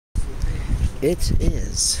It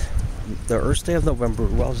is the first day of November,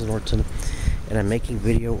 Wells Norton, and I'm making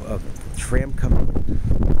video of tram coming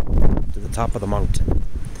to the top of the mountain.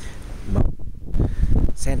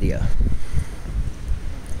 Sandia.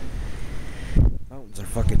 Mountains are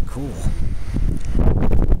fucking cool.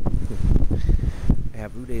 I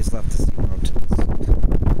have 2 days left to see mountains.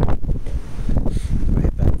 I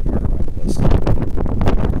head back to where I was.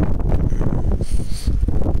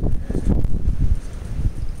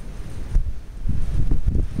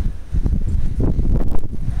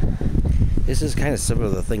 This is kind of similar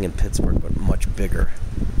to the thing in Pittsburgh, but much bigger.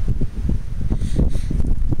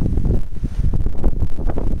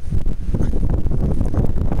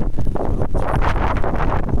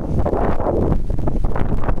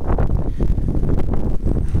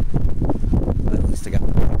 At least I got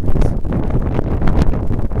the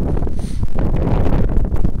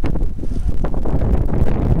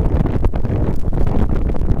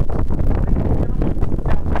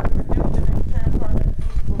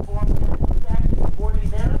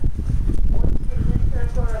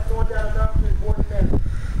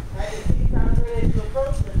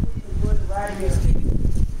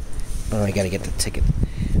oh, I gotta get the ticket.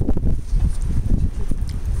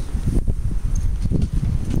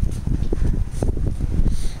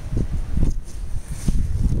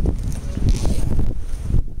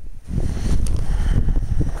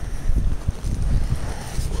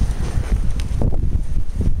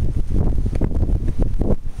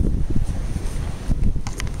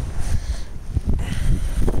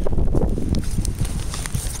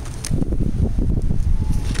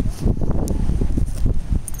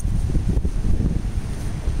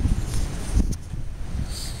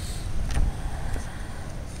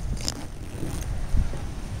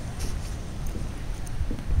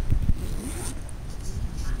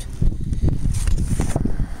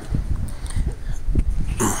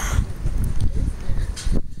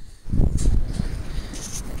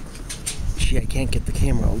 I can't get the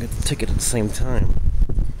camera, I'll get the ticket at the same time.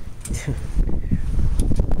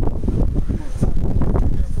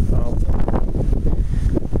 Oh.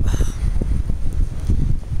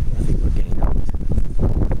 I think we're getting out.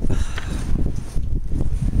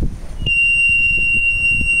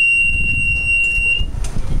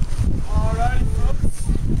 Alright, folks.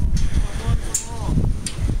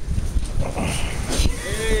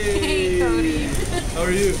 Hey, Cody. how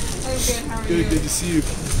are you? I'm good, how are you? Good to see you.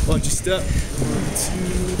 Watch your step. 1,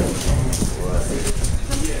 2.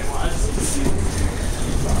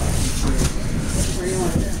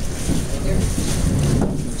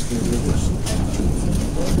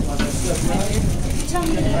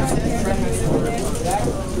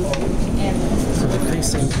 So we're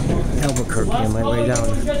facing Albuquerque on my way down.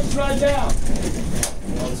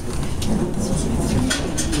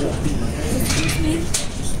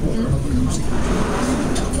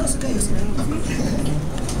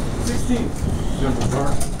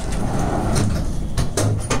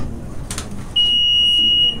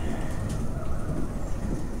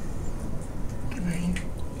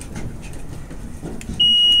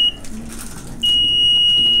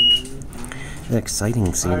 It's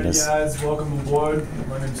exciting seeing Alright this. guys, welcome aboard.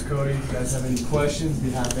 My name's Cody. If you guys have any questions,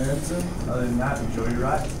 be happy to answer. Other than that, enjoy your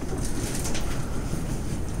ride.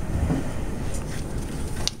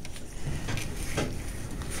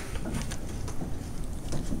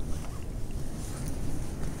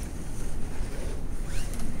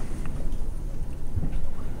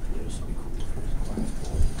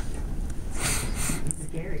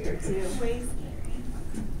 Barrier too. Way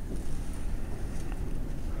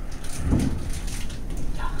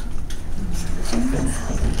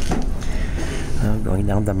I'm going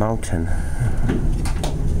down the mountain.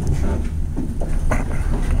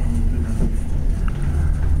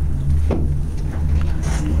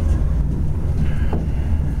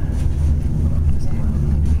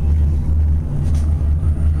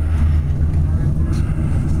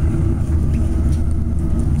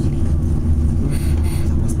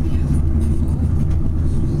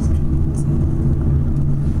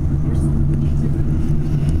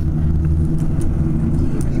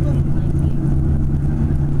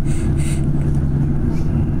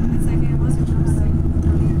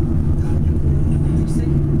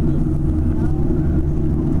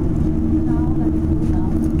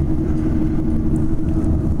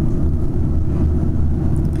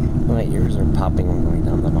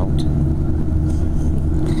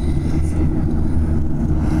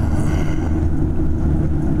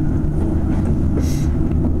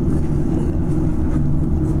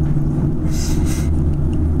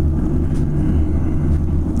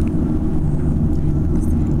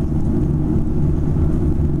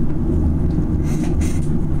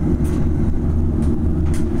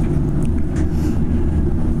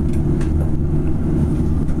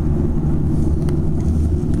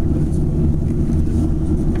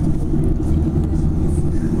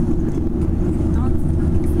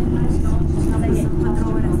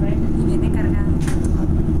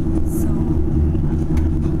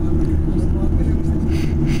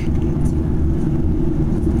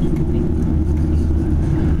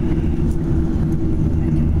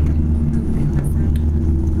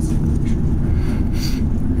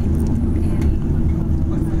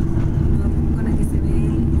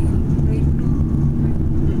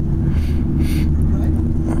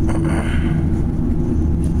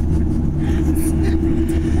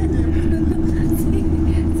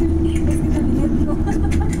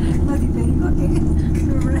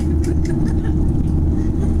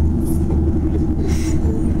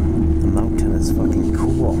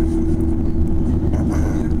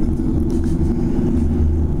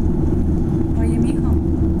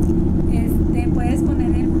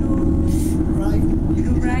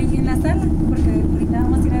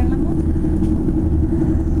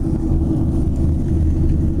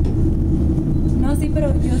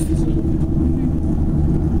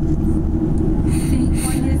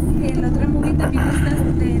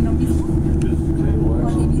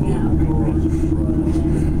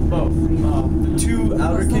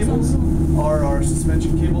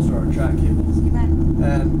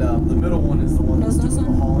 and the middle one is the one that's doing the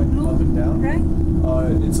hauling up and down. Right?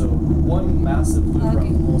 It's a one massive loop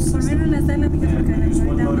around the whole Por system. menos la sala, And you use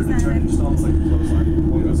one motor to turn it, just almost like a clothesline.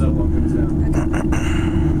 One goes up, one comes down.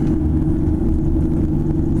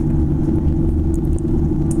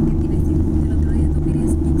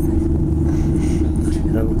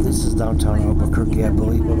 This is downtown Albuquerque, I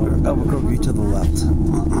believe, or Albuquerque to the left.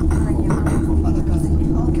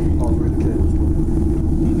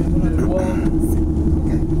 Well,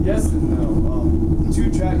 yes and no. Two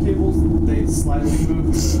track cables, they slightly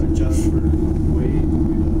move to adjust for weight,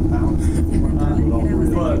 balance, and whatnot.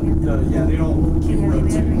 But yeah, they don't keep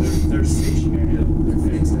rotating. They're stationary. They're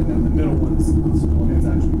fixed, and then the middle one's the one that's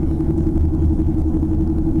actually moving.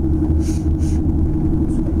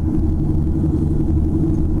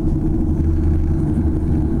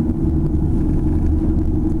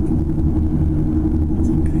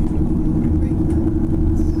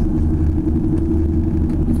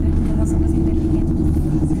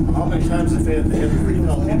 How many times have they had to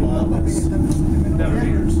recall people out of this? Never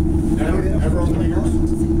meters. Never on meters?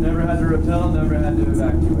 Never had to repel, never had to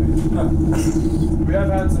evacuate. We have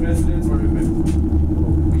had some incidents where we've been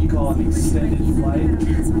what we call an extended flight.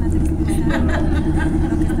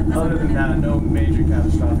 Other than that, no major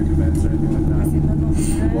catastrophic events or anything like that.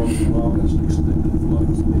 What's the longest extended flight?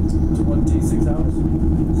 26 hours?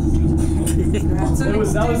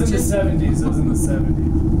 That was in the 70s. It was in the 70s.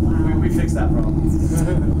 We fixed that problem.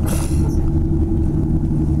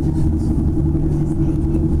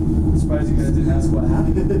 Surprised you guys didn't ask what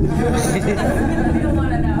happened. We don't want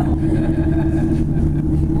to know.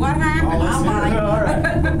 What happened? All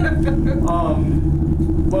right.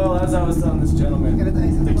 Well, as I was telling this gentleman,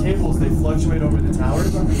 the cables, they fluctuate over the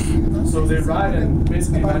towers. So they ride in,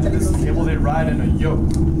 basically imagine this cable, they ride in a yoke,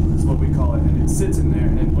 is what we call it. And it sits in there.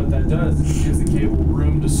 And what that does is it gives the cable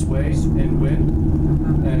room to sway in wind.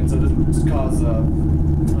 And so this doesn't cause, I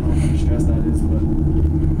don't know how much stress that is, but,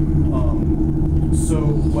 so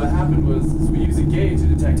what happened was we use a gauge to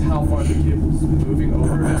detect how far the cable's moving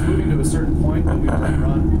over. If it's moving to a certain point, then we let it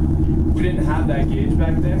run. We didn't have that gauge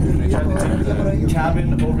back then, and they tried to take the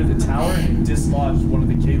cabin over the tower and it dislodged one of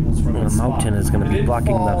the cables from its spot. mountain is going to be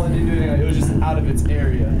blocking the... It was just out of its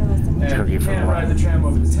area. And Turkey you for a can't while. ride the tram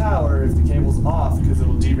over the tower if the cable's off because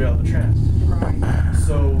it'll derail the tram.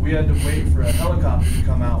 So we had to wait for a helicopter to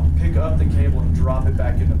come out, pick up the cable, and drop it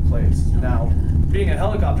back into place. Now, being a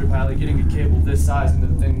helicopter pilot, getting a cable this size and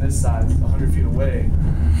the thing this size, 100 feet away,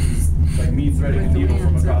 is like me threading a needle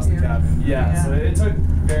from across the cabin. Yeah, so it took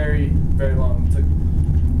very, very long. It took,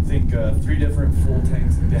 I think, 3 different full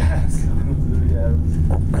tanks of gas. Yeah.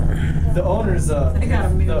 The owners of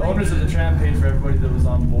the tram paid for everybody that was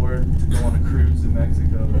on board to go on a cruise in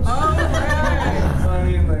Mexico. Oh, right. So I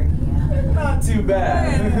mean, like, not too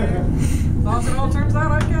bad. As long as it all turns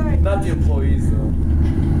out okay. Not the employees though.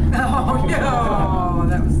 Oh, no.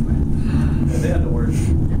 That was... Yeah, they had to work.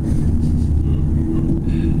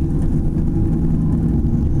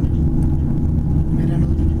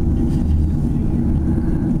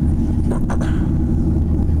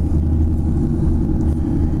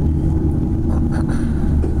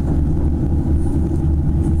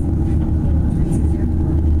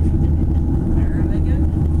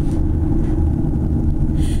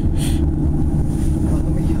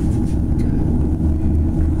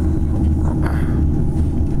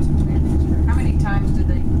 How many times did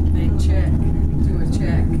they check, do a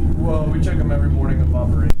check? Well, we check them every morning of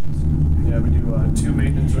operations. Yeah, we do 2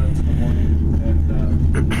 maintenance runs in the morning and